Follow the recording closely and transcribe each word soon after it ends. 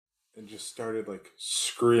and just started like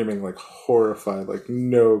screaming, like horrified, like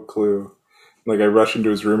no clue. Like I rush into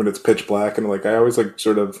his room and it's pitch black, and like I always like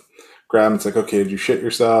sort of grab him. It's like, okay, did you shit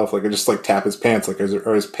yourself? Like I just like tap his pants, like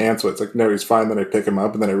are his pants wet? It's like, no, he's fine. Then I pick him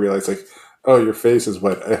up, and then I realize like, oh, your face is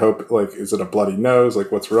wet. I hope like, is it a bloody nose?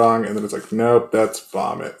 Like what's wrong? And then it's like, nope, that's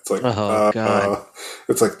vomit. It's like, Oh God.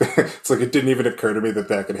 it's like it's like it didn't even occur to me that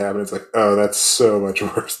that could happen. It's like, oh, that's so much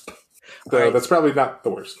worse. So Right. that's probably not the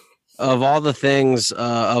worst. Of all the things,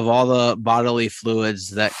 of all the bodily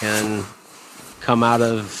fluids that can come out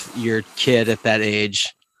of your kid at that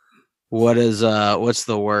age, what's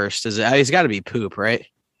the worst? Is it? It's got to be poop, right?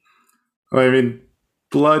 Well, I mean,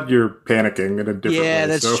 blood, you're panicking in a different way.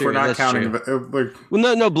 That's so true. if we're not That's counting, true. like,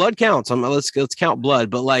 Well, no, blood counts. Let's count blood,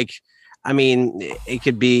 but like, I mean, it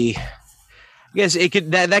could be. I guess it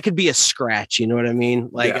could that could be a scratch. You know what I mean?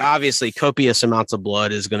 Like, Yeah. obviously, copious amounts of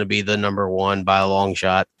blood is going to be the number one by a long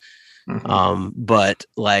shot. But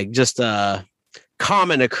like just a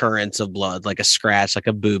common occurrence of blood, like a scratch, like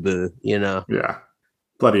a boo-boo, you know? yeah,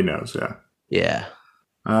 bloody nose. Yeah. Yeah.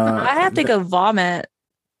 I have to think of vomit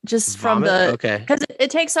just from Vomit? Okay. because it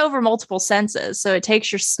takes over multiple senses. So it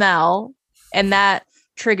takes your smell and that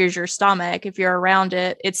triggers your stomach. If you're around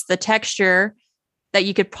it, it's the texture that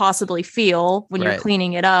you could possibly feel when you're Right.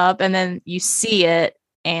 cleaning it up. And then you see it.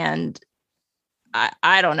 And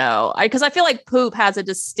I don't know. Because I feel like poop has a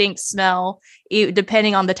distinct smell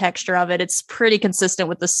depending on the texture of it. It's pretty consistent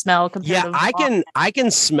with the smell. Yeah, compared to I vomit.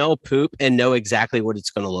 can smell poop and know exactly what it's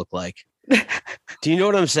going to look like. Do you know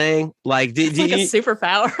what I'm saying? Like, It's like a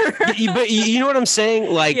superpower. but you know what I'm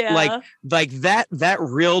saying? Like, Yeah. like that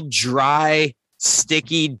real dry,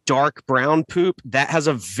 sticky, dark brown poop that has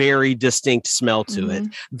a very distinct smell to it.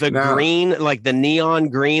 The Now- green, like the neon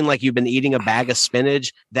green, like you've been eating a bag of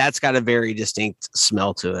spinach, that's got a very distinct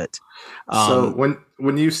smell to it. So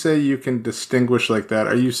when you say you can distinguish like that,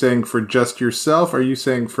 are you saying for just yourself? Or are you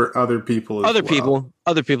saying for other people? Other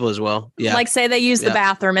people as well. Yeah. Like say they use the Yeah.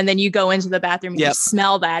 bathroom and then you go into the bathroom and Yep. you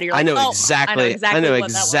smell that. You're I like, know "Oh, exactly. what that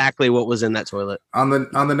was." what was in that toilet. on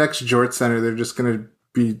the next Jort Center, they're just going to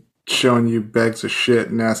be showing you bags of shit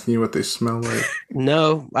and asking you what they smell like.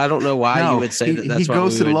 No, I don't know why you would say that. That's he what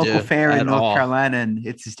goes we to the would local do fair in at North all. Carolina and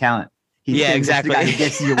it's his talent. Yeah, exactly. The guy who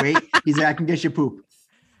gets your weight. He's like, I can guess your poop.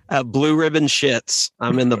 Blue ribbon shits.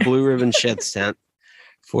 I'm in the blue ribbon shits tent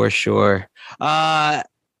for sure. Happy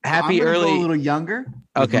I'm gonna early. go a little younger.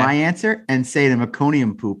 With Okay. my answer and say the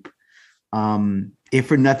meconium poop. If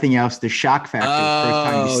for nothing else, the shock factor the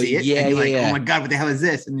first time you see it. yeah, and you're like, yeah. oh my God, what the hell is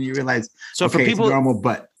this? And then you realize, So okay, for people, it's normal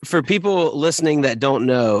butt. for people listening that don't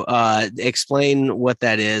know, explain what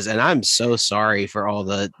that is. And I'm so sorry for all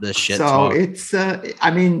the shit So talk. it's,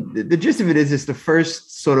 I mean, the gist of it is it's the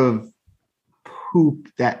first sort of poop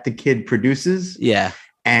that the kid produces. Yeah.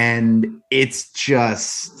 And it's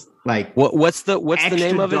just like, What's the extra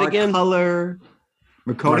name of it dark again? color.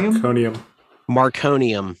 Meconium? Marconium.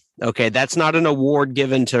 Marconium. Okay, that's not an award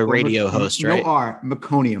given to radio host, right? No R,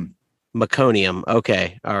 meconium. Meconium.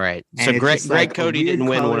 Okay, all right. So And it's Greg just like a Cody weird didn't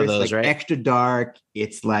win one color. of It's those, like right? extra dark.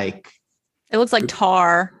 It's like, It looks like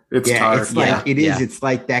tar. It's yeah, tar. it's like it is. Yeah. It's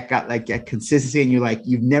like that got like that consistency, and you're like,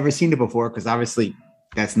 you've never seen it before because obviously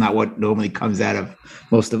that's not what normally comes out of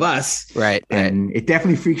most of us. Right. And it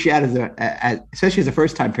definitely freaks you out especially as a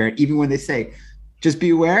first time parent. Even when they say, "Just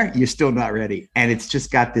be aware," you're still not ready, and it's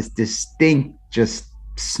just got this distinct just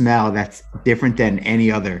smell that's different than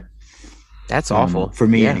any other. That's awful for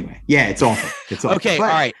me Yeah. anyway. Yeah, it's awful. It's awful. Okay,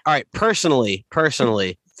 But- all right. Personally,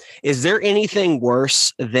 is there anything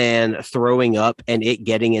worse than throwing up and it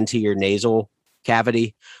getting into your nasal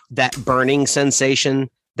cavity? That burning sensation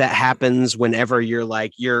that happens whenever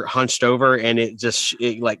you're hunched over and it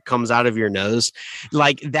like comes out of your nose.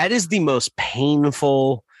 Like that is the most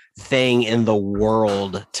painful thing in the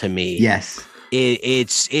world to me. Yes.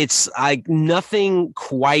 It's like nothing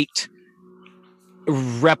quite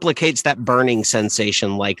replicates that burning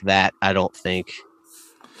sensation like that, I don't think.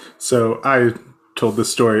 So I told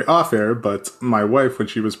this story off air, but my wife, when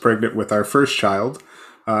she was pregnant with our first child,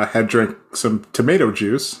 had drank some tomato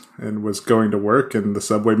juice and was going to work, and the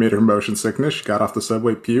subway made her motion sickness. She got off the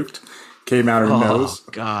subway, puked, came out her nose.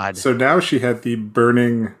 God. So now she had the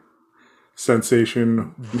burning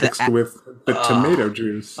sensation mixed with the tomato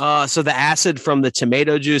juice. So the acid from the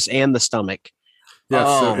tomato juice and the stomach. Yes,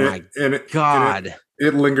 Oh so my God.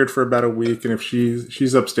 It lingered for about a week, and if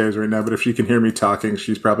she's upstairs right now, but if she can hear me talking,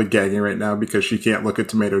 she's probably gagging right now because she can't look at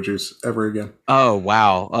tomato juice ever again. Oh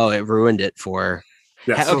wow. Oh, it ruined it for her.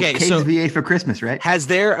 Yes. Okay, Cane's so V8 for Christmas, right? is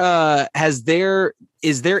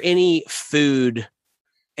there any food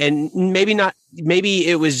and maybe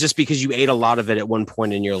it was just because you ate a lot of it at one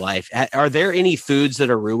point in your life. Are there any foods that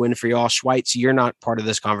are ruined for y'all? Schweitz, you're not part of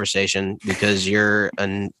this conversation because you're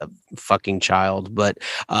a fucking child, but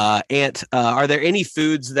Ant, are there any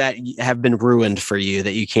foods that have been ruined for you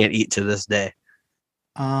that you can't eat to this day?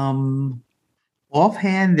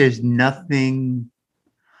 Offhand, there's nothing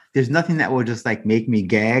that will just like make me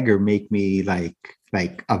gag or make me like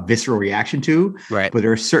a visceral reaction to. Right. But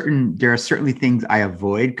there are certainly things I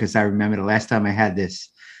avoid because I remember the last time I had this,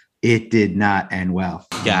 it did not end well.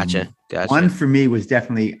 Gotcha. One for me was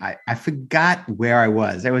definitely, I forgot where I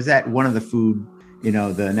was. I was at one of the food,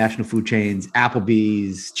 the national food chains,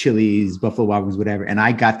 Applebee's, Chili's, Buffalo Wild Wings, whatever. And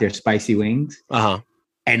I got their spicy wings. Uh-huh.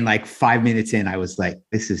 And like 5 minutes in, I was like,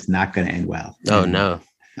 this is not going to end well. Oh, no.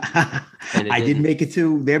 I didn't make it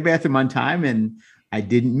to their bathroom on time, and I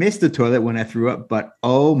didn't miss the toilet when I threw up, but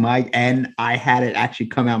and I had it actually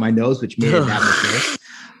come out my nose, which made it that much worse.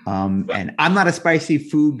 And I'm not a spicy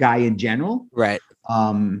food guy in general. Right.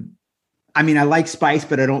 I mean, I like spice,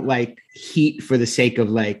 but I don't like heat for the sake of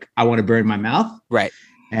like, I want to burn my mouth. Right.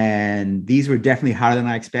 And these were definitely hotter than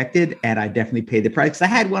I expected. And I definitely paid the price. I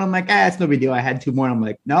had one. I'm like, it's no big deal. I had two more. And I'm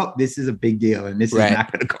like, nope, this is a big deal. And this is not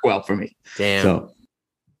going to go well for me. Damn. So,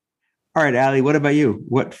 all right, Allie, what about you?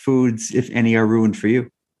 What foods, if any, are ruined for you?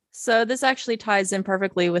 So this actually ties in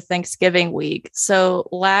perfectly with Thanksgiving week. So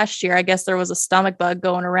last year, I guess there was a stomach bug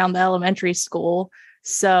going around the elementary school.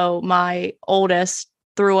 So my oldest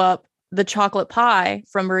threw up the chocolate pie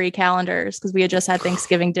from Marie Callender's because we had just had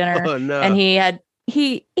Thanksgiving dinner. Oh, no. And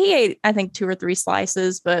he ate, I think, 2 or 3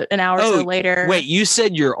 slices, but an hour or so later. Wait, you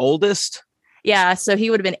said your oldest? Yeah, so he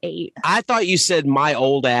would have been 8. I thought you said my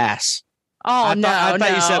old ass. Oh, I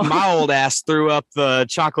thought you said my old ass threw up the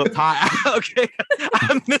chocolate pie. Okay.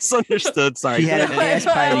 I misunderstood. Sorry. He had an ass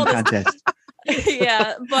pie contest.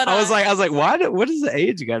 Yeah, but I was like, what does the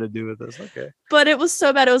age got to do with this? Okay. But it was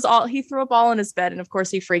so bad. It was he threw up all in his bed, and of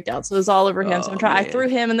course he freaked out. So it was all over him. So I threw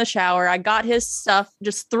him in the shower. I got his stuff,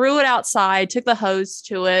 just threw it outside, took the hose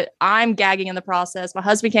to it. I'm gagging in the process. My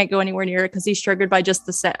husband can't go anywhere near it because he's triggered by just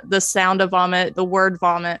the sound of vomit, the word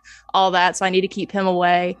vomit, all that. So I need to keep him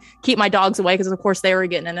away, keep my dogs away because of course they were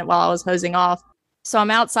getting in it while I was hosing off. So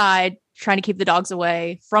I'm outside trying to keep the dogs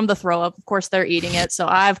away from the throw up. Of course, they're eating it. So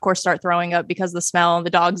I, of course, start throwing up because of the smell, and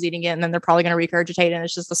the dog's eating it. And then they're probably going to regurgitate. And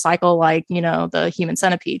it's just a cycle like, the human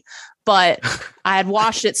centipede. But I had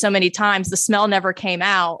washed it so many times, the smell never came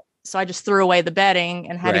out. So I just threw away the bedding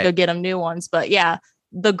and had to go get them new ones. But yeah,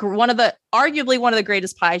 arguably one of the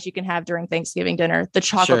greatest pies you can have during Thanksgiving dinner, the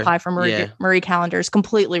chocolate pie from Marie Callender's,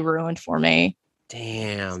 completely ruined for me.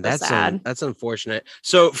 Damn, so sad. That's unfortunate.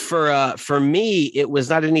 So for me, it was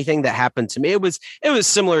not anything that happened to me. It was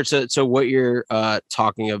similar to what you're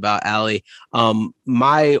talking about, Allie.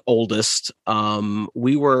 My oldest,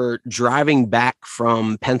 we were driving back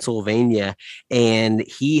from Pennsylvania, and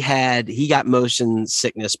he got motion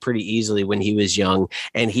sickness pretty easily when he was young,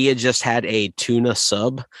 and he had just had a tuna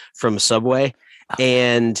sub from Subway,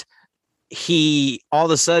 and he all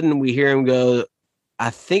of a sudden we hear him go, I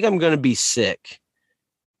think I'm going to be sick.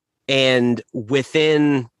 And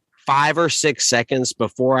within 5 or 6 seconds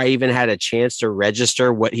before I even had a chance to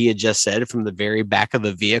register what he had just said from the very back of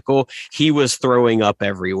the vehicle, he was throwing up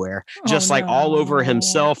everywhere, like all over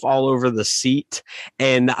himself, all over the seat.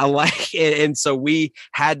 And and so we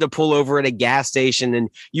had to pull over at a gas station, and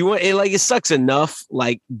it sucks enough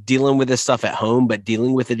like dealing with this stuff at home, but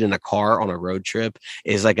dealing with it in a car on a road trip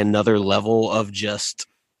is like another level of just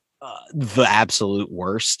the absolute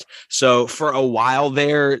worst. So for a while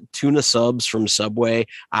there, tuna subs from Subway,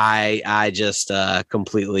 I just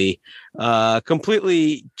completely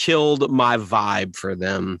killed my vibe for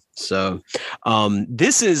them. So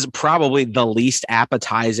this is probably the least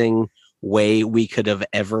appetizing way we could have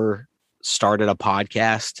ever started a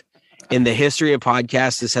podcast in the history of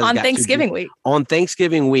podcasts. This has on Thanksgiving week. On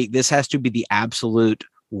Thanksgiving week, this has to be the absolute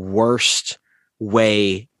worst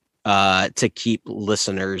way to keep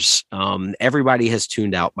listeners. Everybody has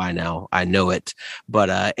tuned out by now. I know it.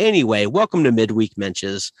 But anyway, welcome to Midweek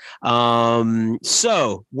Menches.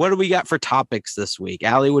 So what do we got for topics this week?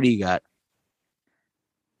 Allie, what do you got?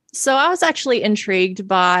 So I was actually intrigued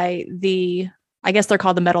by I guess they're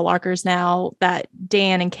called the Meadowlarkers now, that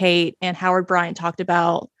Dan and Kate and Howard Bryant talked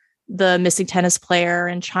about the missing tennis player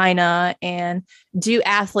in China. And do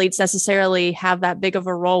athletes necessarily have that big of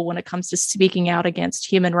a role when it comes to speaking out against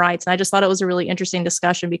human rights? And I just thought it was a really interesting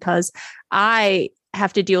discussion because I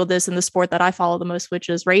have to deal with this in the sport that I follow the most, which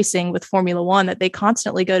is racing with Formula One, that they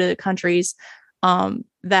constantly go to countries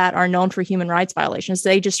that are known for human rights violations.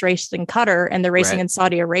 They just raced in Qatar, and they're racing in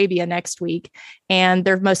Saudi Arabia next week. And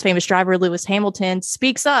their most famous driver, Lewis Hamilton,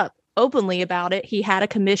 speaks up openly about it. He had a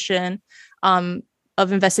commission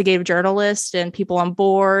of investigative journalists and people on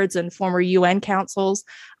boards and former UN councils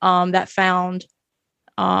that found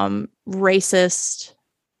racist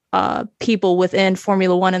people within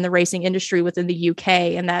Formula One and the racing industry within the UK,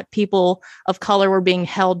 and that people of color were being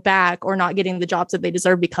held back or not getting the jobs that they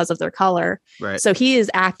deserve because of their color. Right. So he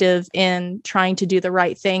is active in trying to do the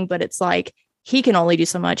right thing, but it's like he can only do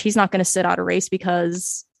so much. He's not going to sit out a race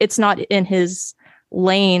because it's not in his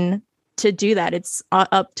lane to do that. It's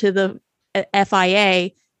up to the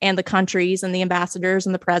FIA and the countries and the ambassadors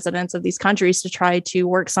and the presidents of these countries to try to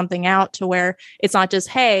work something out to where it's not just,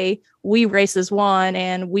 hey, we race as one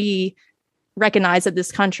and we recognize that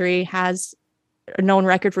this country has a known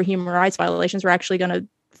record for human rights violations. We're actually going to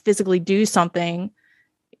physically do something,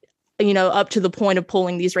 up to the point of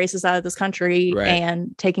pulling these races out of this country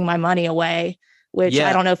and taking my money away, which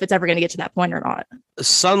I don't know if it's ever going to get to that point or not.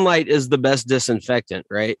 Sunlight is the best disinfectant,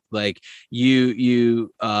 right? Like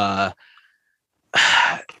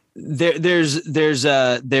there's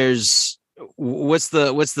what's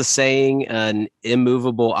the saying? An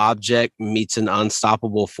immovable object meets an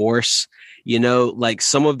unstoppable force. Like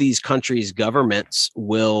some of these countries' governments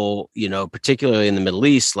will, particularly in the Middle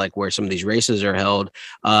East, like where some of these races are held,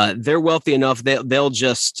 they're wealthy enough they'll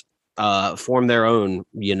just form their own,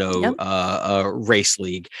 race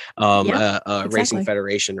league, racing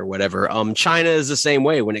federation or whatever. China is the same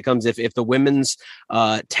way when it comes, if the women's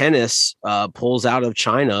tennis pulls out of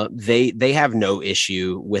China, they have no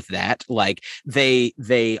issue with that. Like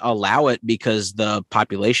they allow it because the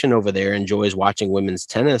population over there enjoys watching women's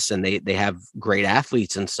tennis and they have great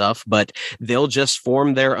athletes and stuff, but they'll just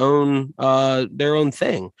form their own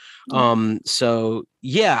thing. So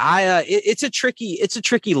yeah, it's a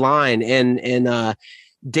tricky line, and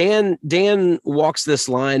Dan walks this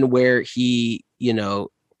line where he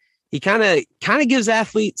kind of gives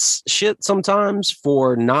athletes shit sometimes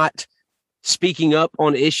for not speaking up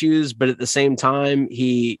on issues, but at the same time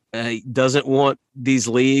he doesn't want these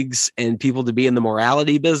leagues and people to be in the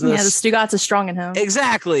morality business. Yeah, the Stugatz is strong in him.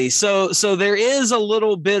 Exactly. So there is a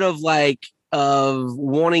little bit of of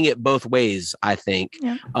wanting it both ways, I think,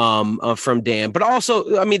 from Dan, but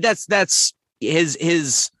also, I mean, that's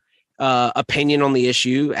his opinion on the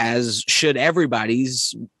issue, as should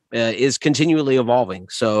everybody's, is continually evolving.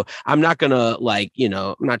 So I'm not gonna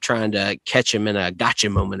I'm not trying to catch him in a gotcha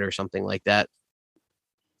moment or something like that.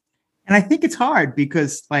 And I think it's hard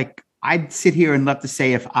because I'd sit here and love to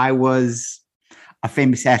say, if I was a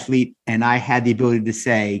famous athlete and I had the ability to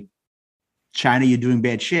say, China, you're doing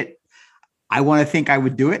bad shit, I want to think I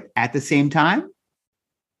would do it. At the same time,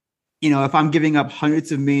 if I'm giving up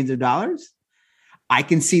hundreds of millions of dollars, I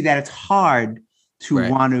can see that it's hard to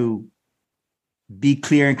want to be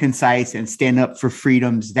clear and concise and stand up for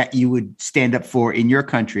freedoms that you would stand up for in your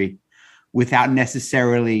country without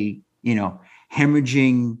necessarily,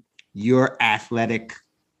 hemorrhaging your athletic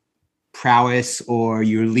prowess or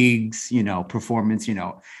your league's, performance.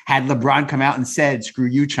 Had LeBron come out and said, screw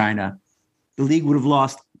you, China, the league would have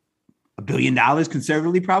lost $1 billion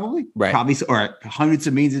conservatively, probably, or hundreds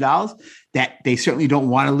of millions of dollars that they certainly don't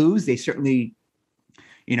want to lose. They certainly,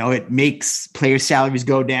 it makes player salaries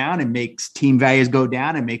go down and makes team values go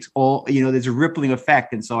down and makes all, there's a rippling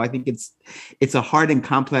effect. And so I think it's a hard and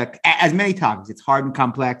complex, as many topics, it's hard and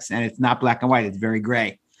complex, and it's not black and white. It's very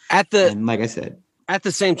gray. And like I said, at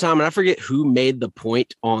the same time, and I forget who made the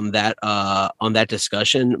point on that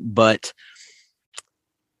discussion, but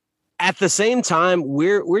at the same time,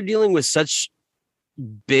 we're dealing with such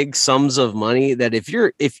big sums of money that if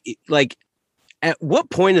at what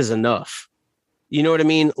point is enough? You know what I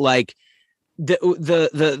mean? Like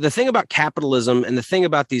the thing about capitalism and the thing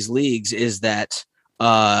about these leagues is that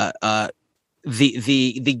the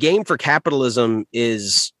game for capitalism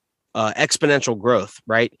is exponential growth,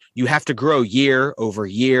 right? You have to grow year over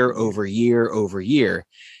year over year over year,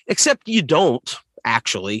 except you don't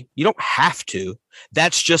have to.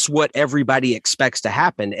 That's just what everybody expects to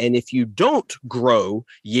happen. And if you don't grow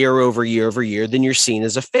year over year over year, then you're seen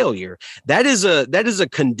as a failure. That is a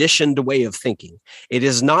conditioned way of thinking. It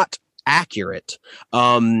is not accurate.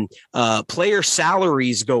 Player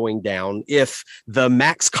salaries going down. If the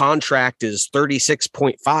max contract is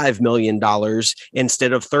 $36.5 million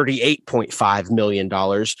instead of $38.5 million,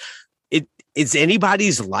 is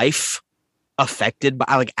anybody's life affected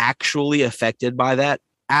by actually affected by that?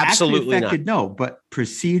 Absolutely affected, not. No, but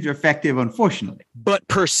perceived or effective, unfortunately. But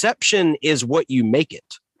perception is what you make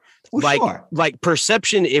it. Well, sure. Like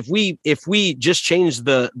perception, if we just change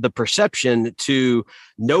the perception to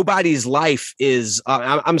nobody's life is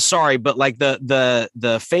I'm sorry, but like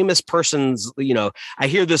the famous persons, you know, I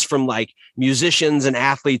hear this from like musicians and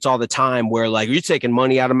athletes all the time where like, you're taking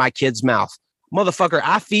money out of my kid's mouth. Motherfucker,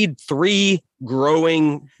 I feed 3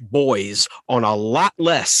 growing boys on a lot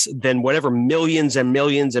less than whatever millions and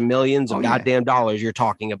millions and millions of goddamn dollars you're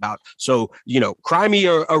talking about. So, you know, cry me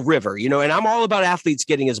a river, you know, and I'm all about athletes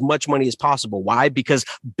getting as much money as possible. Why? Because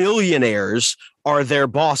billionaires are their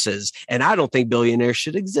bosses. And I don't think billionaires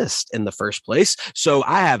should exist in the first place. So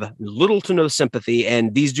I have little to no sympathy.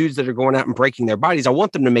 And these dudes that are going out and breaking their bodies, I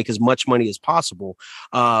want them to make as much money as possible.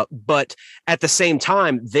 But at the same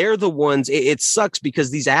time, they're the ones, it sucks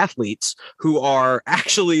because these athletes who are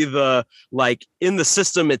actually the, like in the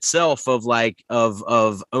system itself of like,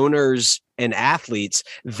 of owners and athletes,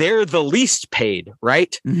 they're the least paid,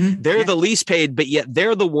 right? Mm-hmm. They're the least paid, but yet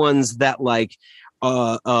they're the ones that like,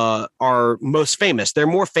 are most famous. They're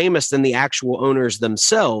more famous than the actual owners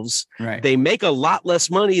themselves. Right. They make a lot less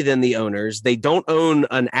money than the owners. They don't own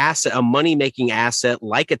an asset, a money-making asset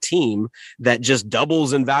like a team that just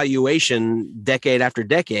doubles in valuation decade after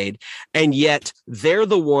decade. And yet they're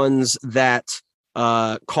the ones that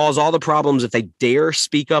cause all the problems if they dare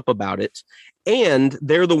speak up about it. And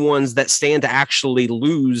they're the ones that stand to actually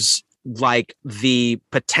lose like the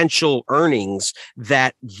potential earnings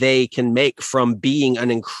that they can make from being an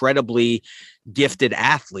incredibly gifted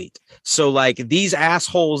athlete. So like these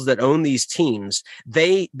assholes that own these teams,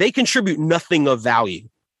 they contribute nothing of value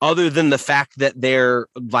other than the fact that they're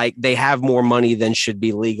like, they have more money than should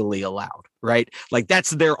be legally allowed. Right. Like that's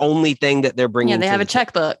their only thing that they're bringing. Yeah, they have a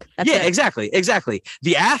checkbook. That's it. Exactly.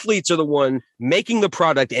 The athletes are the one making the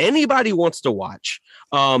product anybody wants to watch.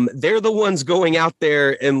 They're the ones going out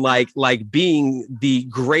there and like being the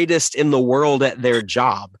greatest in the world at their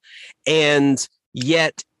job. And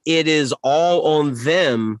yet it is all on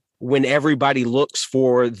them when everybody looks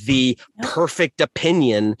for the perfect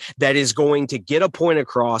opinion that is going to get a point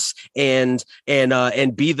across and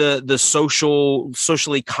be the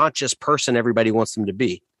socially conscious person everybody wants them to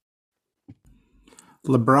be.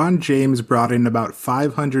 LeBron James brought in about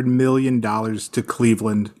 $500 million to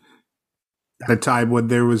Cleveland at a time when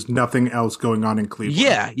there was nothing else going on in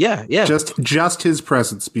Cleveland. Yeah. Just his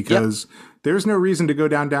presence, because there's no reason to go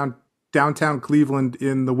downtown Cleveland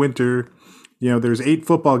in the winter. You know, there's 8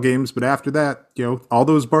 football games, but after that, you know, all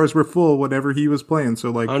those bars were full whenever he was playing.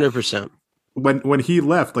 So like 100%. When he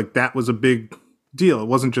left, like that was a big deal. It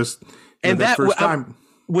wasn't just that first time.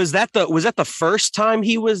 Was that the first time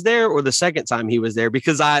he was there or the second time he was there?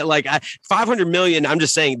 Because I 500 million, I'm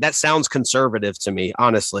just saying that sounds conservative to me,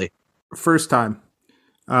 honestly. First time.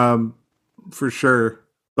 For sure.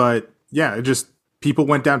 But yeah, it just people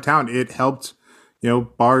went downtown. It helped. You know,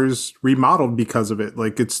 bars remodeled because of it.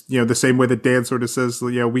 Like it's, you know, the same way that Dan sort of says,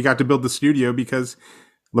 you know, we got to build the studio because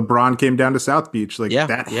LeBron came down to South Beach. Like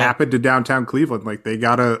that happened to downtown Cleveland. Like they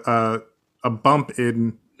got a bump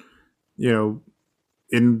in, you know,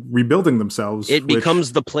 in rebuilding themselves. It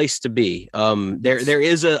becomes the place to be. There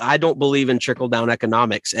is I don't believe in trickle down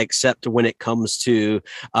economics, except when it comes to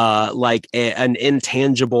an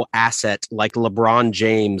intangible asset like LeBron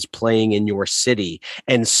James playing in your city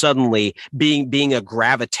and suddenly being a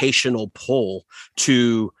gravitational pull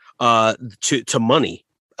to money.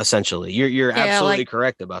 Essentially, you're absolutely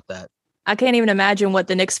correct about that. I can't even imagine what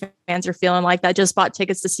the Knicks fans are feeling like that just bought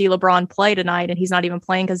tickets to see LeBron play tonight and he's not even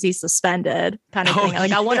playing because he's suspended kind of thing.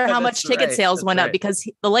 Like, I wonder how much ticket sales went up because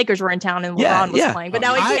the Lakers were in town and LeBron was playing, but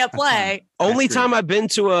now he can't play. Only time I've been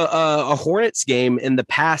to a Hornets game in the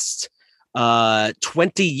past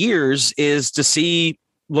 20 years is to see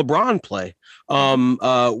LeBron play.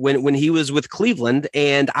 When he was with Cleveland,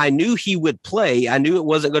 and I knew he would play. I knew it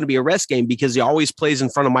wasn't going to be a rest game because he always plays in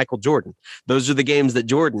front of Michael Jordan. Those are the games that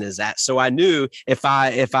Jordan is at. So I knew if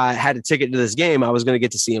I had a ticket to this game, I was going to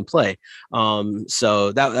get to see him play.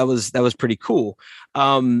 So that was pretty cool.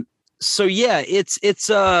 So yeah, it's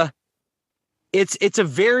a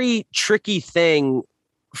very tricky thing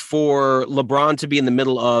for LeBron to be in the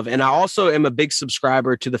middle of. And I also am a big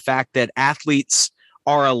subscriber to the fact that athletes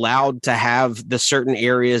are allowed to have the certain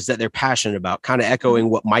areas that they're passionate about, kind of echoing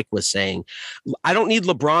what Mike was saying. I don't need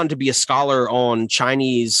LeBron to be a scholar on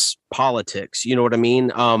Chinese politics. You know what I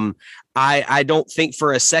mean? I don't think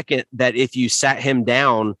for a second that if you sat him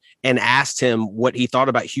down and asked him what he thought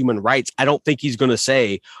about human rights, I don't think he's going to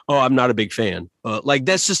say, "Oh, I'm not a big fan." Like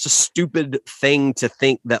that's just a stupid thing to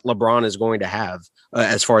think that LeBron is going to have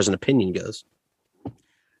as far as an opinion goes.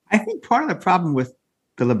 I think part of the problem with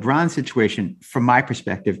the LeBron situation, from my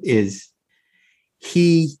perspective, is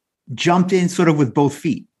he jumped in sort of with both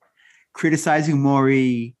feet. criticizing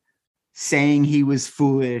Maury, saying he was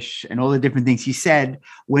foolish and all the different things he said,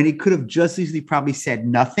 when he could have just easily probably said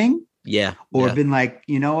nothing. Yeah. Or been like,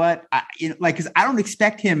 you know what? Because I don't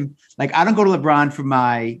expect him, like, I don't go to LeBron for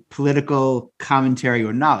my political commentary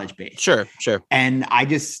or knowledge base. Sure. And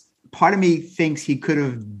part of me thinks he could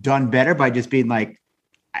have done better by just being like,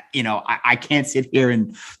 I can't sit here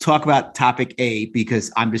and talk about topic A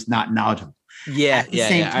because I'm just not knowledgeable. Yeah. At the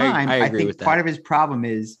same time, I agree think with that. Part of his problem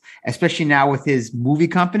is, especially now with his movie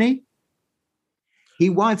company, he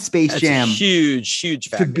wants Space Jam a huge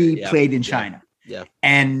factor. to be played in China. Yeah.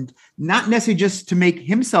 And not necessarily just to make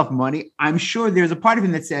himself money. I'm sure there's a part of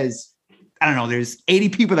him that says, I don't know, there's 80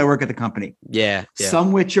 people that work at the company. Yeah.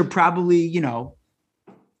 Some which are probably, not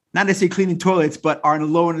necessarily cleaning toilets, but are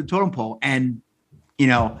low in the totem pole. And,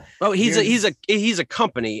 he's a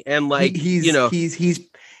company, and like, he's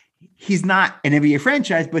not an NBA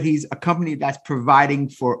franchise, but he's a company that's providing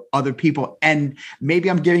for other people. And maybe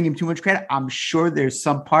I'm giving him too much credit. I'm sure there's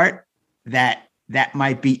some part that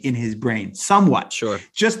might be in his brain somewhat. Sure.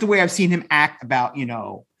 Just the way I've seen him act about,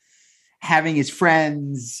 having his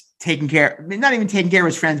friends not even taking care of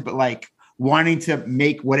his friends, but like wanting to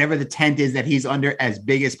make whatever the tent is that he's under as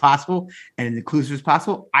big as possible and as inclusive as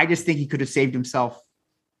possible. I just think he could have saved himself.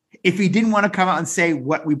 If he didn't want to come out and say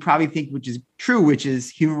what we probably think, which is true, which is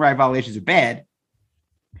human rights violations are bad,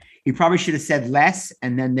 he probably should have said less,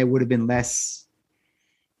 and then there would have been less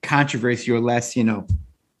controversy or less,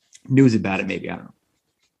 news about it. Maybe, I don't know.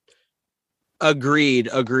 Agreed.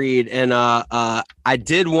 And I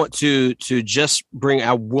did want to just bring,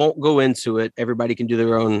 I won't go into it. Everybody can do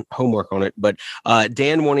their own homework on it. But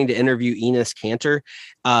Dan wanting to interview Enes Kanter.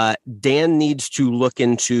 Dan needs to look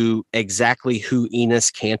into exactly who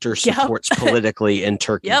Enes Kanter supports politically in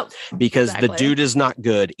Turkey. Because the dude is not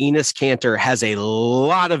good. Enes Kanter has a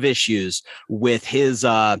lot of issues with his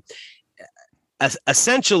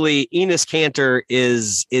essentially Enes Kanter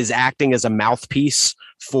is acting as a mouthpiece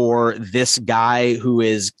for this guy who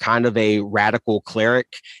is kind of a radical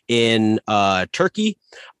cleric in Turkey.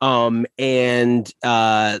 And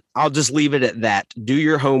I'll just leave it at that. Do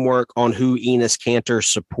your homework on who Enes Kanter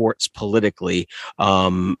supports politically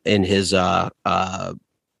in his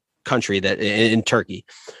country, that in Turkey.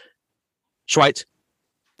 Schweitz.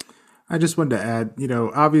 I just wanted to add,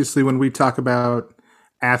 obviously when we talk about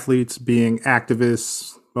athletes being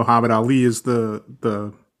activists, Muhammad Ali is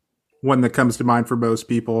the one that comes to mind for most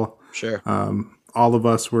people. Sure. All of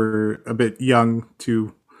us were a bit young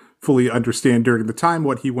to fully understand during the time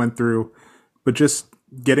what he went through, but just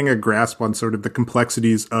getting a grasp on sort of the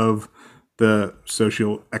complexities of the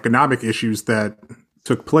socioeconomic issues that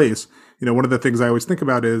took place. One of the things I always think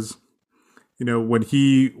about is, when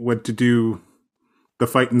he went to do the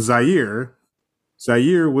fight in Zaire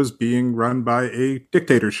was being run by a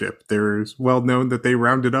dictatorship. There's well known that they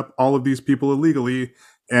rounded up all of these people illegally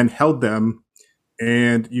and held them.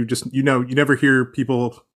 And you never hear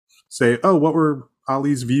people say, oh, what were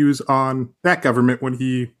Ali's views on that government when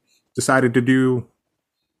he decided to do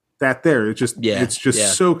that there? It's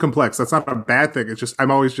just so complex. That's not a bad thing. It's just,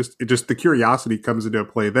 the curiosity comes into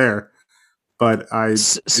play there. But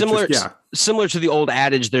similar to the old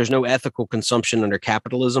adage, there's no ethical consumption under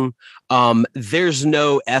capitalism. There's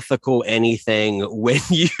no ethical anything when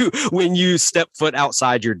you step foot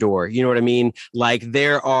outside your door. You know what I mean? Like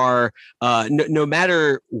there are no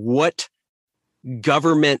matter what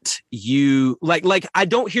government you like I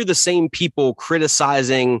don't hear the same people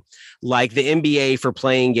criticizing like the NBA for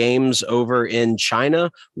playing games over in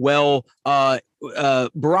China. Well, Barack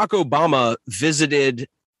Obama visited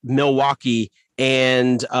Milwaukee,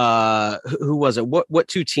 and who was it? What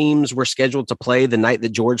two teams were scheduled to play the night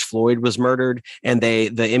that George Floyd was murdered, and the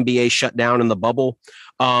NBA shut down in the bubble?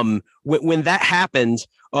 When that happened,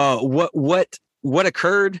 what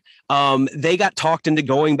occurred? They got talked into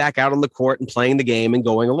going back out on the court and playing the game and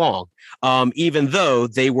going along. Even though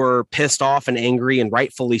they were pissed off and angry, and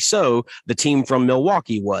rightfully so, the team from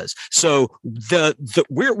Milwaukee was. So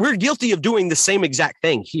we're guilty of doing the same exact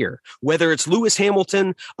thing here, whether it's Lewis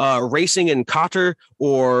Hamilton racing in Qatar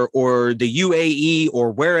or the UAE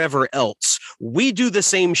or wherever else. We do the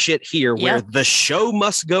same shit here, where the show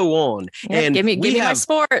must go on, and give me my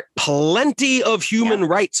sport. Plenty of human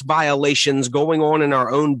rights violations going going on in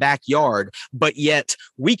our own backyard, but yet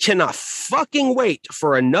we cannot fucking wait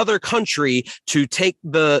for another country to take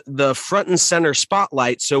the front and center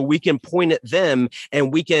spotlight so we can point at them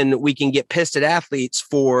and we can get pissed at athletes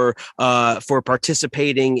for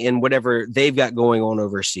participating in whatever they've got going on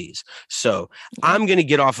overseas. So I'm going to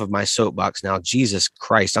get off of my soapbox now. Jesus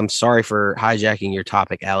Christ. I'm sorry for hijacking your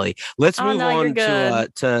topic, Allie. Let's move on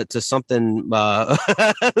to something,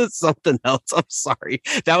 something else. I'm sorry.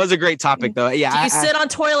 That was a great topic though. Yeah. Do you sit on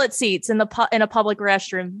toilet seats in a public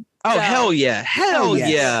restroom? Oh, hell yeah. Hell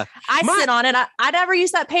yeah. I sit on it. I never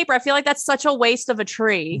use that paper. I feel like that's such a waste of a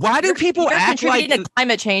tree. Why do people act like to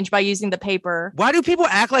climate change by using the paper? Why do people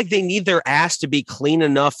act like they need their ass to be clean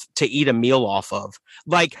enough to eat a meal off of?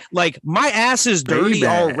 Like my ass is dirty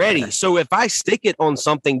already. So if I stick it on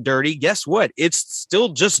something dirty, guess what? It's still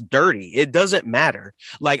just dirty. It doesn't matter.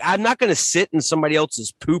 Like I'm not going to sit in somebody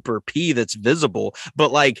else's poop or pee that's visible,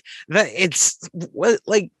 but like that it's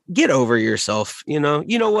like get over yourself. You know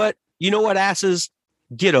what? You know what, asses?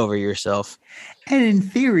 Get over yourself. And in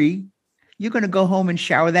theory, you're going to go home and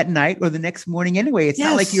shower that night or the next morning anyway. It's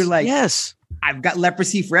not like you're like, I've got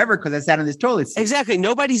leprosy forever because I sat on this toilet seat. Exactly.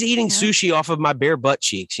 Nobody's eating sushi off of my bare butt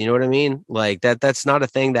cheeks. You know what I mean? Like that's not a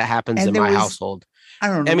thing that happens in my household. I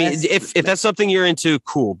don't know. I mean, if that's something you're into,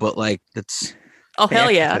 cool. But like that's. Oh, hell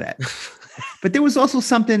yeah. But there was also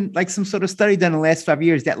something like some sort of study done in the last 5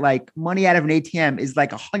 years that like money out of an ATM is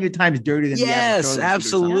like 100 times dirtier than yes,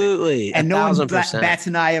 absolutely. And no one bats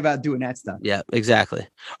an eye about doing that stuff. Yeah, exactly.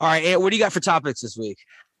 All right, Ant, what do you got for topics this week?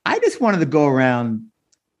 I just wanted to go around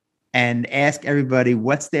and ask everybody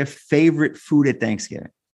what's their favorite food at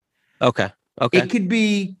Thanksgiving. Okay. It could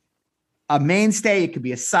be a mainstay, it could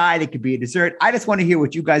be a side, it could be a dessert. I just want to hear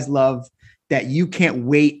what you guys love that you can't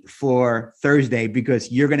wait for Thursday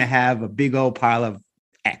because you're going to have a big old pile of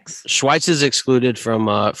X. Schweitz is excluded from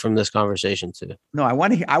this conversation too. No, I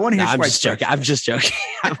want to hear. I'm just joking. I'm just joking.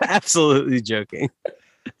 I'm absolutely joking.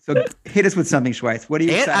 So hit us with something, Schweitz. What do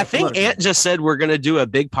you? I think Ant just said we're going to do a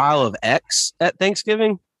big pile of X at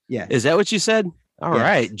Thanksgiving. Yeah, is that what you said? All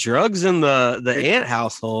right, drugs in the Ant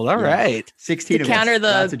household. All right, 16 to counter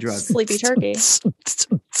the sleepy turkey.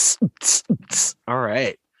 All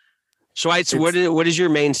right. Schweitz, what is your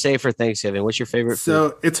mainstay for Thanksgiving? What's your favorite food?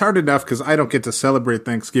 So it's hard enough because I don't get to celebrate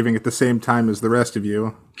Thanksgiving at the same time as the rest of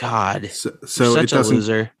you. God, so you're such a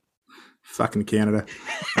loser. Fucking Canada.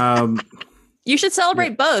 You should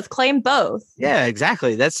celebrate both. Claim both. Yeah,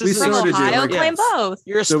 exactly. That's just from Ohio. Claim both.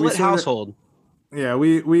 You're a split household. Yeah,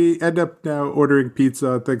 we end up now ordering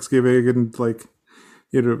pizza on Thanksgiving and like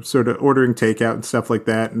sort of ordering takeout and stuff like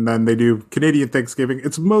that. And then they do Canadian Thanksgiving.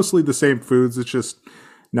 It's mostly the same foods. It's just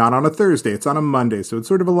not on a Thursday. It's on a Monday. So it's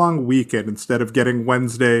sort of a long weekend instead of getting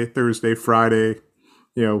Wednesday, Thursday, Friday,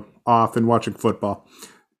 off and watching football.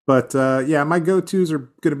 But my go-tos are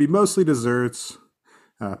going to be mostly desserts,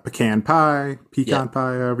 pecan pie, pie,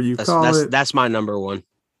 however you call it. That's my number one.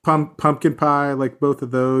 Pumpkin pie, like both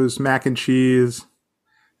of those, mac and cheese,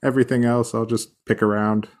 everything else I'll just pick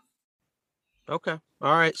around. Okay.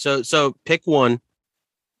 All right. So pick one.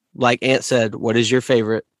 Like Ant said, what is your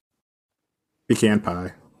favorite? Pecan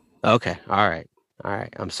pie. Okay. All right.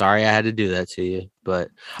 I'm sorry I had to do that to you, but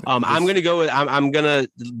I'm going to go with, I'm going to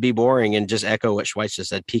be boring and just echo what Schweitz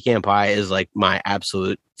just said. Pecan pie is like my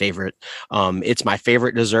absolute favorite. It's my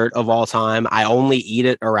favorite dessert of all time. I only eat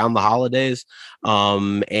it around the holidays.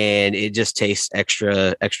 And it just tastes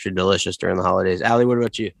extra delicious during the holidays. Allie, what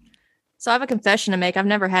about you? So I have a confession to make. I've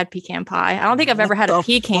never had pecan pie. I don't think I've ever had a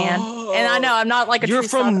pecan. Fuck? And I know I'm not like a You're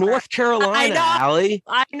from North Carolina, Allie.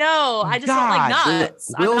 I know. I just don't like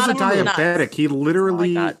nuts. Will's a diabetic. He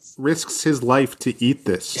literally risks his life to eat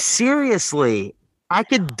this. Seriously, I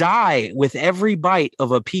could die with every bite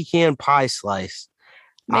of a pecan pie slice.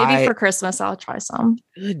 Maybe for Christmas I'll try some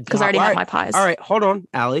because I already have my pies. All right, hold on,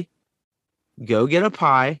 Allie. Go get a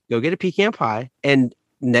pie. Go get a pecan pie, and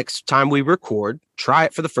next time we record, try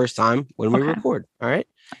it for the first time when we record. All right.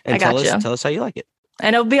 And tell us how you like it.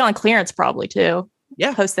 And it'll be on clearance probably too.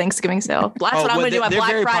 Yeah. Post Thanksgiving sale. That's what I'm going to do on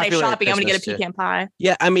Black Friday shopping. I'm going to get a pecan pie.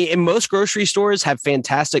 Yeah. I mean, in most grocery stores have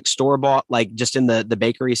fantastic store bought, like just in the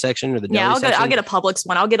bakery section or the deli section. I'll get a Publix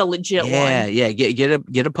one. I'll get a legit one. Yeah. Get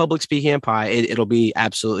a Publix pecan pie. It'll be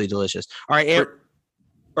absolutely delicious. All right.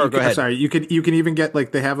 Or go ahead. Sorry, you can even get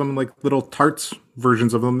like they have them like little tarts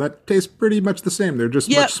versions of them that taste pretty much the same. They're just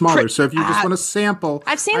much smaller. So if you just want to sample,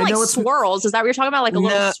 I've seen like swirls. Is that what you're talking about? Like a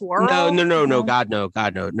little swirl? No. God, no.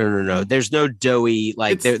 There's no doughy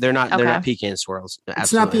like they're not pecan swirls. Absolutely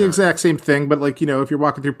it's not the exact same thing, but like if you're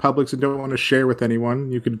walking through Publix and don't want to share with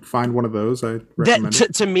anyone, you could find one of those. I recommend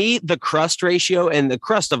it. To me, the crust ratio and the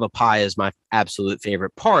crust of a pie is my absolute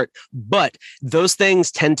favorite part, but those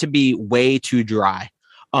things tend to be way too dry.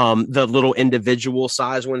 The little individual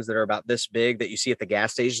size ones that are about this big that you see at the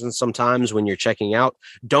gas stations sometimes when you're checking out,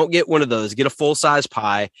 don't get one of those. Get a full size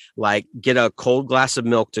pie, like get a cold glass of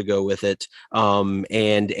milk to go with it.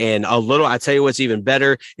 And a little, I tell you what's even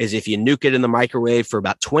better is if you nuke it in the microwave for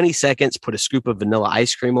about 20 seconds, put a scoop of vanilla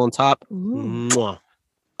ice cream on top. Mwah.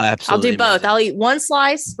 Absolutely. I'll do both. I'll eat one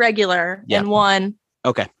slice regular and one.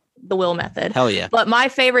 Okay. The Will method. Hell yeah. But my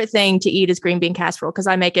favorite thing to eat is green bean casserole because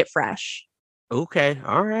I make it fresh. Okay.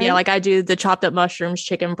 All right. Yeah, like I do the chopped up mushrooms,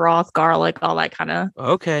 chicken broth, garlic, all that kind of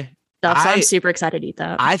stuff. So I'm super excited to eat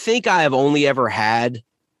that. I think I have only ever had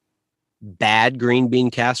bad green bean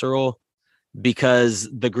casserole because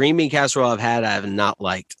the green bean casserole I've had, I have not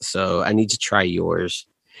liked. So I need to try yours.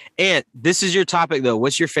 And this is your topic, though.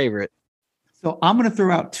 What's your favorite? So I'm going to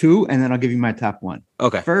throw out two, and then I'll give you my top one.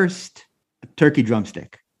 Okay. First, a turkey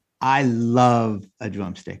drumstick. I love a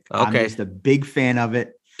drumstick. Okay. I'm just a big fan of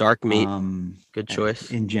it. Dark meat. Good choice.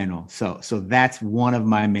 In general. So that's one of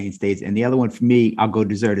my mainstays. And the other one for me, I'll go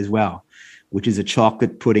dessert as well, which is a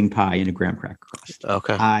chocolate pudding pie in a graham cracker crust.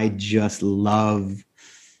 Okay. I just love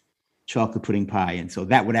chocolate pudding pie. And so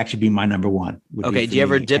that would actually be my number one. Okay. Do you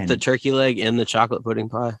ever dip the turkey leg in the chocolate pudding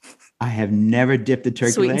pie? I have never dipped the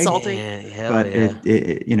turkey Sweet leg. And salty. But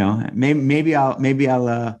maybe I'll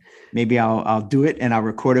do it and I'll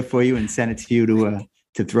record it for you and send it to you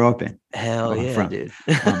to throw up in. Hell yeah, dude.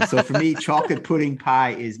 So for me, chocolate pudding pie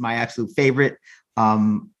is my absolute favorite.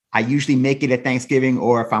 I usually make it at Thanksgiving,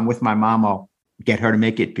 or if I'm with my mom, I'll get her to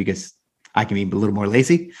make it because I can be a little more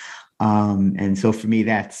lazy. And so for me,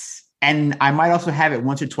 and I might also have it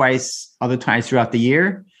once or twice other times throughout the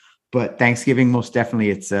year, but Thanksgiving, most definitely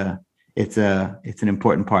it's an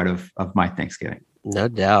important part of my Thanksgiving. No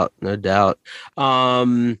doubt.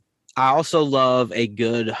 I also love a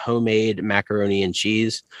good homemade macaroni and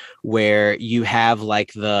cheese where you have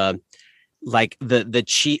the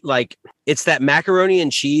cheese, like it's that macaroni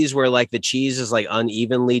and cheese where like the cheese is like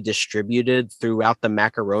unevenly distributed throughout the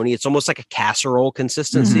macaroni. It's almost like a casserole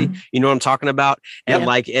consistency. Mm-hmm. You know what I'm talking about? And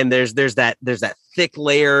and there's that thick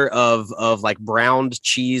layer of like browned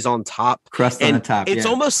cheese on top, crust on the top. It's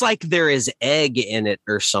almost like there is egg in it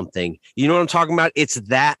or something. You know what I'm talking about? It's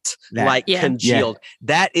that congealed.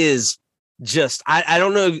 That is just, I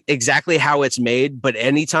don't know exactly how it's made, but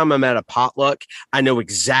anytime I'm at a potluck, I know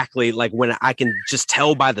exactly like when I can just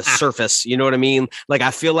tell by the surface, you know what I mean? Like I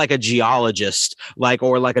feel like a geologist,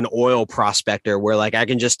 or like an oil prospector where like I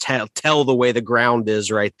can just tell the way the ground is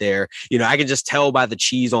right there. You know, I can just tell by the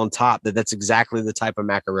cheese on top that's exactly the type of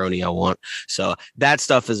macaroni I want. So that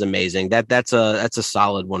stuff is amazing. That's a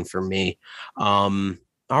solid one for me. All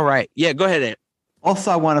right. Yeah, go ahead, Ant.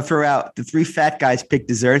 Also, I want to throw out the three fat guys pick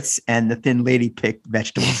desserts and the thin lady pick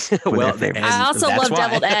vegetables. I also love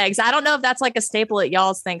deviled eggs. I don't know if that's like a staple at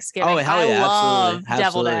y'all's Thanksgiving. Oh, hell yeah, I love absolutely.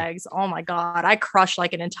 Deviled eggs. Oh my God. I crush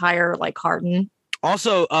like an entire like carton.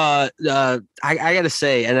 Also, I got to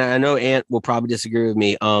say, and I know Ant will probably disagree with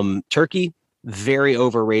me. Turkey, very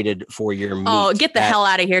overrated for your meat. Oh, get the hell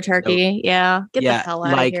out of here, turkey. Get the hell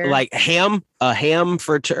out of here. Like ham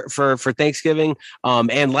for Thanksgiving.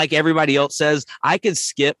 And like everybody else says, I could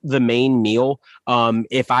skip the main meal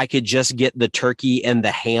if I could just get the turkey and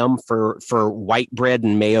the ham for white bread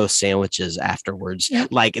and mayo sandwiches afterwards. Yep.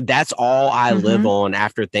 Like that's all I live on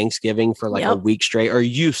after Thanksgiving for like a week straight, or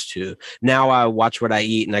used to. Now I watch what I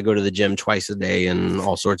eat and I go to the gym twice a day and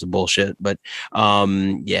all sorts of bullshit. But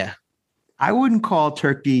yeah. I wouldn't call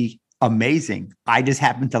turkey amazing. I just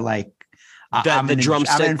happen to like the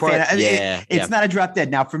drumstick part. It's not a drop dead.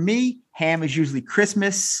 Now, for me, ham is usually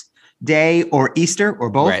Christmas Day or Easter or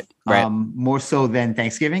both. Right. More so than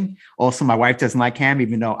Thanksgiving. Also, my wife doesn't like ham,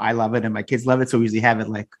 even though I love it and my kids love it. So we usually have it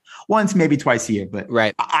like once, maybe twice a year. But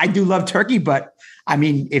I do love turkey. But I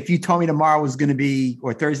mean, if you told me tomorrow was going to be,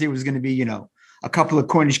 or Thursday was going to be, a couple of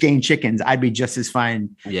Cornish game chickens, I'd be just as fine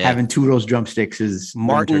having two of those drumsticks as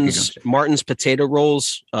Martin's potato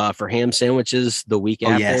rolls for ham sandwiches the week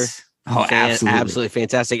after. Yes. Oh, absolutely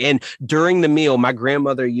fantastic. And during the meal, my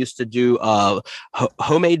grandmother used to do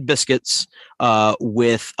homemade biscuits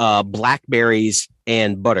with blackberries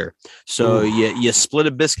and butter. So you split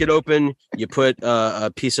a biscuit open, you put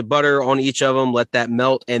a piece of butter on each of them, let that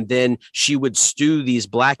melt, and then she would stew these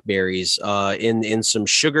blackberries in some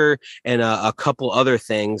sugar and a couple other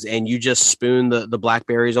things, and you just spoon the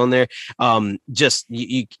blackberries on there.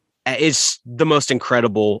 It's the most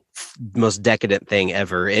incredible, most decadent thing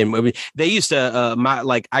ever. And they used to,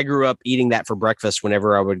 I grew up eating that for breakfast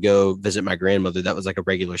whenever I would go visit my grandmother. That was like a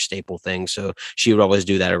regular staple thing. So she would always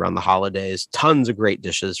do that around the holidays. Tons of great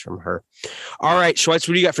dishes from her. All right, Schweitz,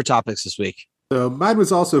 what do you got for topics this week? So mine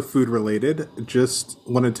was also food related. Just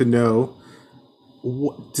wanted to know,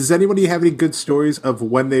 does anybody have any good stories of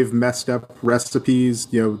when they've messed up recipes?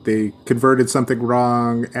 They converted something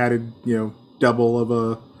wrong, added,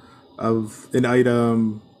 double of an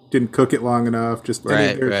item, didn't cook it long enough, just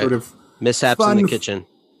any of their sort of mishaps in the kitchen.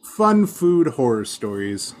 Fun food horror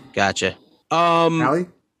stories. Gotcha. Allie?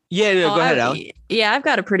 Yeah, no, go ahead, Allie. Yeah, I've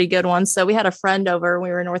got a pretty good one. So we had a friend over when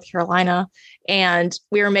we were in North Carolina, and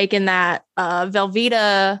we were making that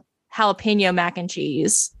Velveeta jalapeno mac and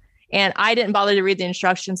cheese. And I didn't bother to read the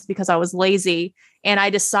instructions because I was lazy. And I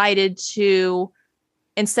decided to,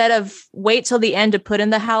 instead of wait till the end to put in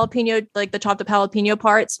the jalapeno, like the chopped up jalapeno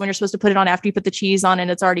parts, when you're supposed to put it on after you put the cheese on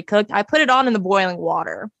and it's already cooked, I put it on in the boiling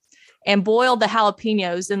water and boiled the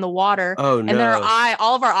jalapenos in the water. Oh, no. And then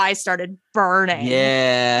all of our eyes started burning.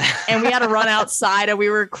 Yeah. And we had to run outside and we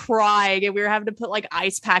were crying and we were having to put like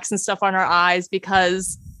ice packs and stuff on our eyes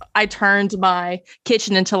because I turned my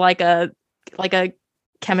kitchen into like a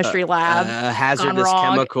chemistry lab, hazardous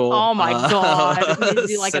chemical. Oh my god! We need to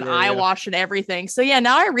do like an eye wash and everything. So yeah,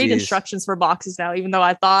 now I read instructions for boxes now, even though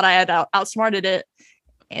I thought I had outsmarted it.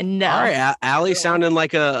 And no. All right, Allie sounding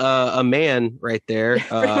like a man right there,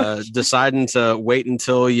 deciding to wait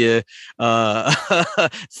until you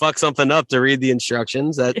fuck something up to read the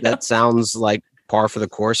instructions. That sounds like par for the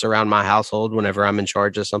course around my household whenever I'm in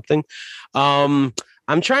charge of something. I'm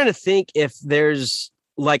trying to think if there's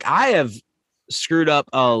I have screwed up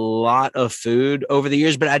a lot of food over the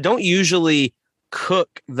years, but I don't usually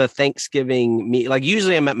cook the Thanksgiving meat.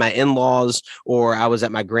 Usually I'm at my in-laws or I was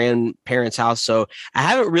at my grandparents' house. So I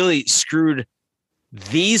haven't really screwed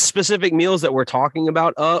these specific meals that we're talking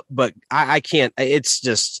about up, but I can't, it's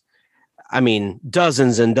just,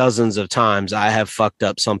 dozens and dozens of times I have fucked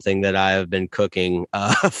up something that I have been cooking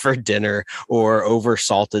for dinner, or over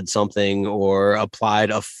salted something, or applied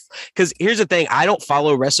because here's the thing, I don't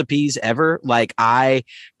follow recipes ever. I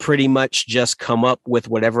pretty much just come up with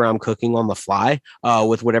whatever I'm cooking on the fly,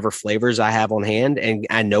 with whatever flavors I have on hand. And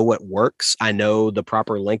I know what works. I know the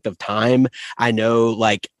proper length of time. I know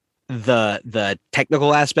the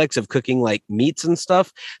technical aspects of cooking meats and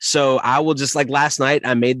stuff. So I will just last night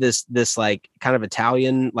I made this kind of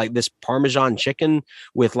Italian, this Parmesan chicken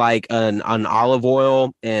with an olive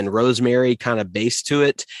oil and rosemary kind of base to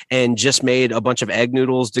it, and just made a bunch of egg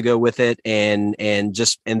noodles to go with it, and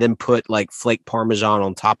then put flake Parmesan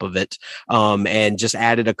on top of it, and just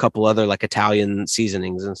added a couple other Italian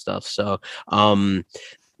seasonings and stuff. So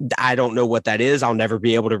I don't know what that is. I'll never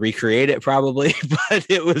be able to recreate it probably, but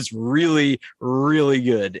it was really, really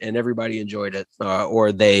good and everybody enjoyed it,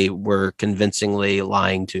 or they were convincingly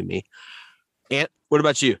lying to me. Ant, what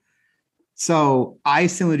about you? So I,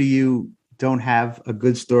 similar to you, don't have a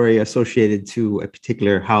good story associated to a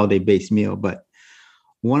particular holiday-based meal, but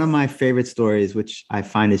one of my favorite stories, which I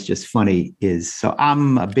find is just funny, is, so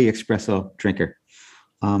I'm a big espresso drinker.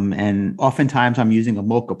 And oftentimes I'm using a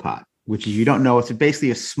mocha pot, which is, you don't know, it's basically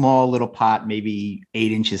a small little pot, maybe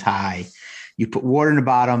 8 inches high. You put water in the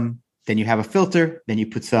bottom, then you have a filter, then you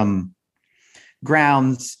put some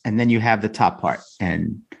grounds, and then you have the top part.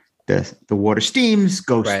 And the water steams,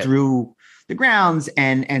 goes through the grounds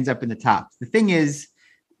and ends up in the top. The thing is,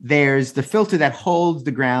 there's the filter that holds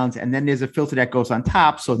the grounds, and then there's a filter that goes on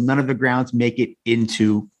top, so none of the grounds make it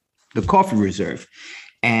into the coffee reserve.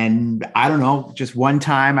 And I don't know, just one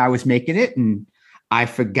time I was making it and I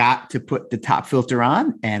forgot to put the top filter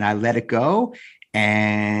on, and I let it go.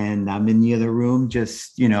 And I'm in the other room,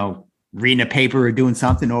 just, reading a paper or doing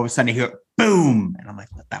something. All of a sudden I hear boom. And I'm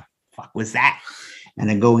like, what the fuck was that? And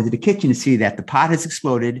I go into the kitchen to see that the pot has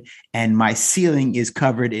exploded and my ceiling is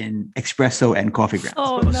covered in espresso and coffee grounds.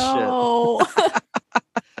 Oh no.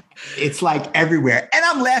 It's everywhere. And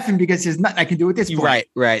I'm laughing because there's nothing I can do at this point.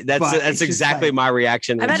 Right. That's exactly my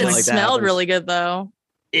reaction. I bet it smelled really good though.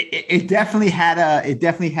 It definitely had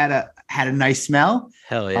a nice smell.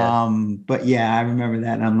 Hell yeah. But yeah, I remember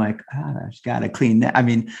that. And I'm like, I just gotta clean that.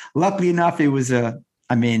 Luckily enough, it was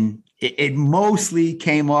it mostly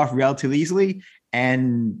came off relatively easily.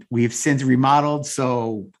 And we've since remodeled.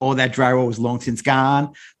 So all that drywall was long since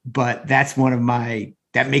gone. But that's one of my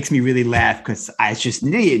that makes me really laugh because I was just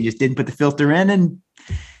an idiot. Just didn't put the filter in, and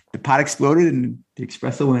the pot exploded, and the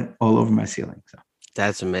espresso went all over my ceiling. So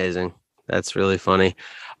that's amazing. That's really funny.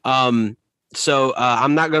 So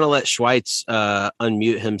I'm not going to let Schweitz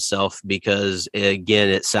unmute himself because, again,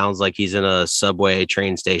 it sounds like he's in a subway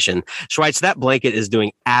train station. Schweitz, that blanket is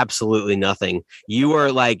doing absolutely nothing. You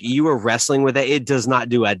are wrestling with it. It does not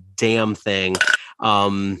do a damn thing.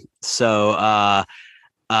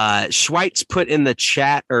 Schweitz put in the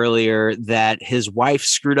chat earlier that his wife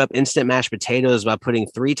screwed up instant mashed potatoes by putting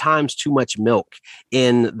 3 times too much milk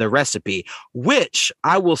in the recipe, which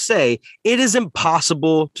I will say it is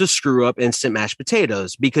impossible to screw up instant mashed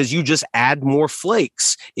potatoes because you just add more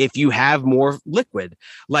flakes if you have more liquid.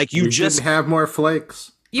 Like you just have more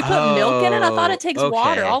flakes. You put milk in it? I thought it takes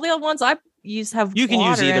water. All the other ones I use have you can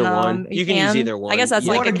water use either in, one. You can use either one. I guess that's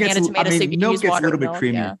like a can of tomato soup. You can use water a little bit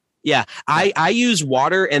creamier. Yeah, I use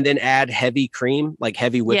water and then add heavy cream, like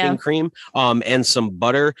heavy whipping cream, and some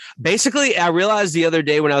butter. Basically, I realized the other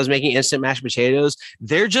day when I was making instant mashed potatoes,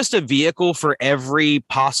 they're just a vehicle for every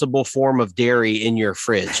possible form of dairy in your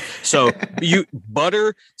fridge. So you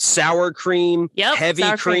butter, sour cream,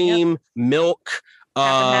 heavy cream, milk.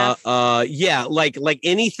 Like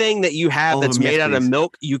anything that you have that's made out of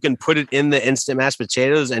milk, you can put it in the instant mashed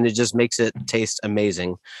potatoes and it just makes it taste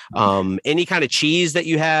amazing. Any kind of cheese that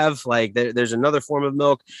you have, like there's another form of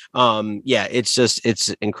milk.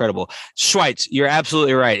 It's incredible. Schweitz, you're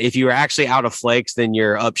absolutely right. If you were actually out of flakes, then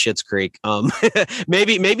you're up shit's creek.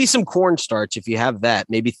 Maybe some cornstarch if you have that.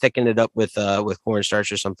 Maybe thicken it up with cornstarch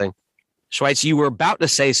or something. Schweitz, you were about to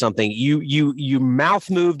say something. You mouth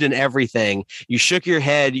moved and everything. You shook your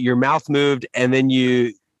head, your mouth moved, and then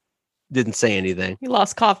you didn't say anything. You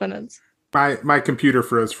lost confidence. My computer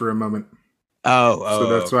froze for a moment. So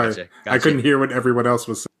that's why gotcha. I couldn't hear what everyone else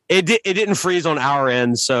was saying. It didn't freeze on our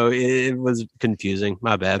end, so it was confusing.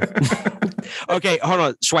 My bad. Okay, hold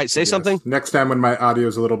on. Schweitz, say something. Next time when my audio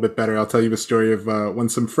is a little bit better, I'll tell you a story of when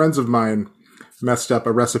some friends of mine messed up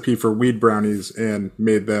a recipe for weed brownies and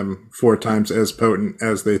made them 4 times as potent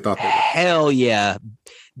as they thought they were. Hell yeah.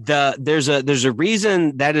 There's a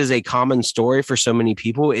reason that is a common story for so many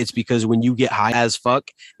people. It's because when you get high as fuck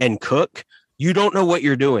and cook, you don't know what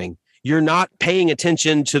you're doing. You're not paying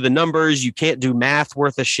attention to the numbers. You can't do math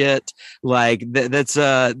worth of shit. Like that's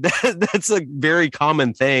a very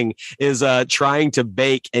common thing is trying to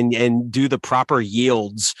bake and do the proper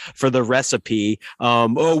yields for the recipe.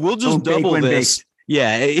 We'll just double this. Baked.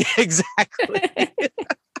 Yeah, exactly.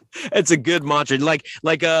 It's a good mantra, like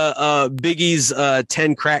Biggie's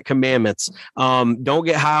 10 crack commandments. Don't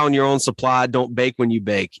get high on your own supply. Don't bake when you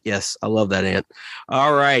bake. Yes, I love that, Ant.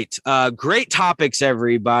 All right, great topics,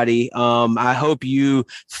 everybody. I hope you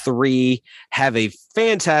 3 have a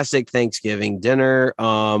fantastic Thanksgiving dinner,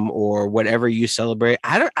 or whatever you celebrate.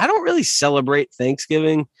 I don't really celebrate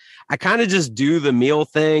Thanksgiving. I kind of just do the meal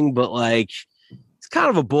thing, but like it's kind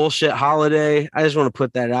of a bullshit holiday. I just want to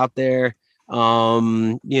put that out there.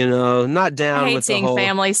 Not down. I hate with seeing the whole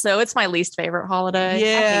family, so it's my least favorite holiday.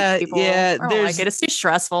 Yeah, I don't like it. It's too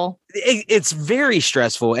stressful. It's very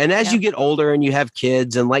stressful, and as you get older and you have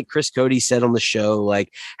kids, and like Chris Cody said on the show,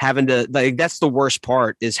 like having to that's the worst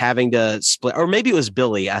part is having to split, or maybe it was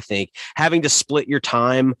Billy, I think, having to split your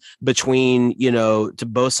time between to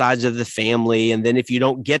both sides of the family, and then if you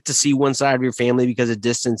don't get to see one side of your family because of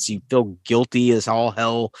distance, you feel guilty as all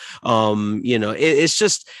hell. It's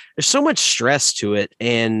just there's so much stress to it,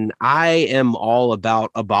 and I am all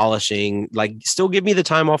about abolishing. Like, still give me the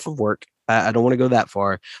time off of work. I don't want to go that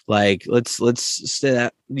far. Like, let's stay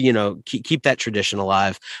keep that tradition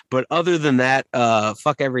alive. But other than that,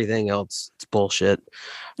 fuck everything else. It's bullshit.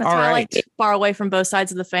 That's all right. I like being far away from both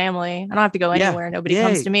sides of the family. I don't have to go anywhere. Nobody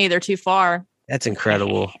comes to me. They're too far. That's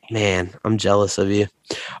incredible, man. I'm jealous of you.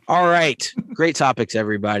 All right, great topics,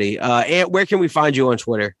 everybody. Ant, where can we find you on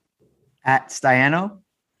Twitter? At Staiano,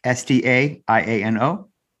 Staiano.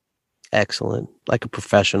 Excellent, like a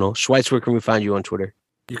professional. Schweitz, where can we find you on Twitter?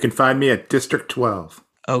 You can find me at District 12.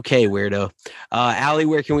 Okay, weirdo. Allie,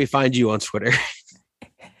 where can we find you on Twitter?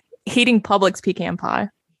 Eating Publix pecan pie.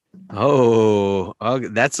 Oh,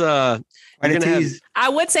 that's I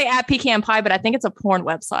would say at pecan pie, but I think it's a porn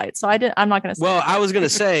website, so I'm not going to say. Well, I was going to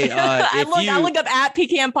say, I looked up at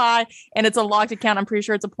pecan pie, and it's a locked account. I'm pretty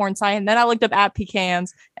sure it's a porn site, and then I looked up at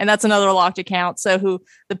pecans, and that's another locked account. So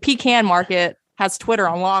the pecan market has Twitter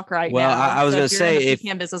on lock right now. Well, I was going to say, if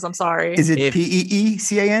pecan business, I'm sorry. Is it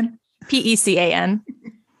PEECAN? PECAN.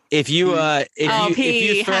 If you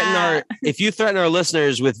threaten our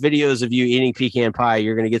listeners with videos of you eating pecan pie,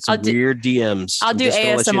 you're going to get some weird DMs. I'll do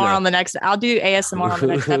ASMR on the next. I'll do ASMR on the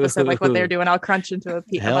next episode, like what they're doing. I'll crunch into a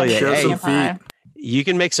pecan pie. You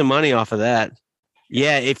can make some money off of that.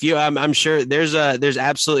 Yeah, if you, I'm sure there's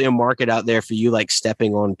absolutely a market out there for you, like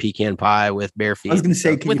stepping on pecan pie with bare feet. I was going to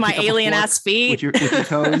say, with my alien ass feet, with your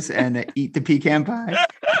toes, and eat the pecan pie.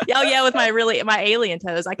 Oh yeah, with my alien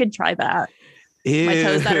toes, I could try that. Ew. My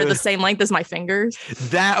toes that are the same length as my fingers.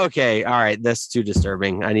 Okay, all right, that's too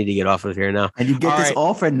disturbing. I need to get off of here now. And you get this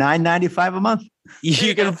all for $9.95 a month.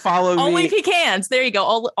 You can follow me. Only pecans. There you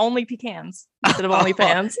go. Only pecans instead of only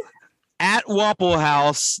pans. At Wapple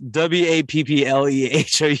House, WAPPLEHOUSE.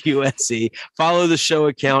 Follow the show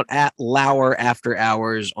account at Lauer After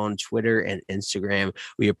Hours on Twitter and Instagram.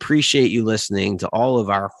 We appreciate you listening to all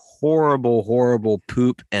of our horrible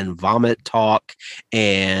poop and vomit talk.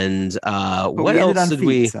 And what else did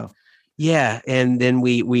we? So. Yeah, and then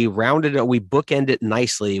we rounded it. We bookend it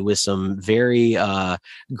nicely with some very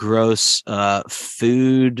gross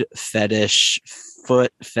food fetish,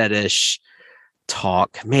 foot fetish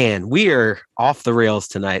talk. Man, we are off the rails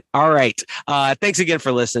tonight. All right. Thanks again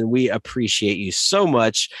for listening. We appreciate you so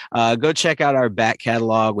much. Go check out our back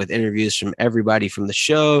catalog with interviews from everybody from the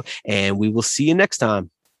show, and we will see you next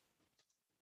time.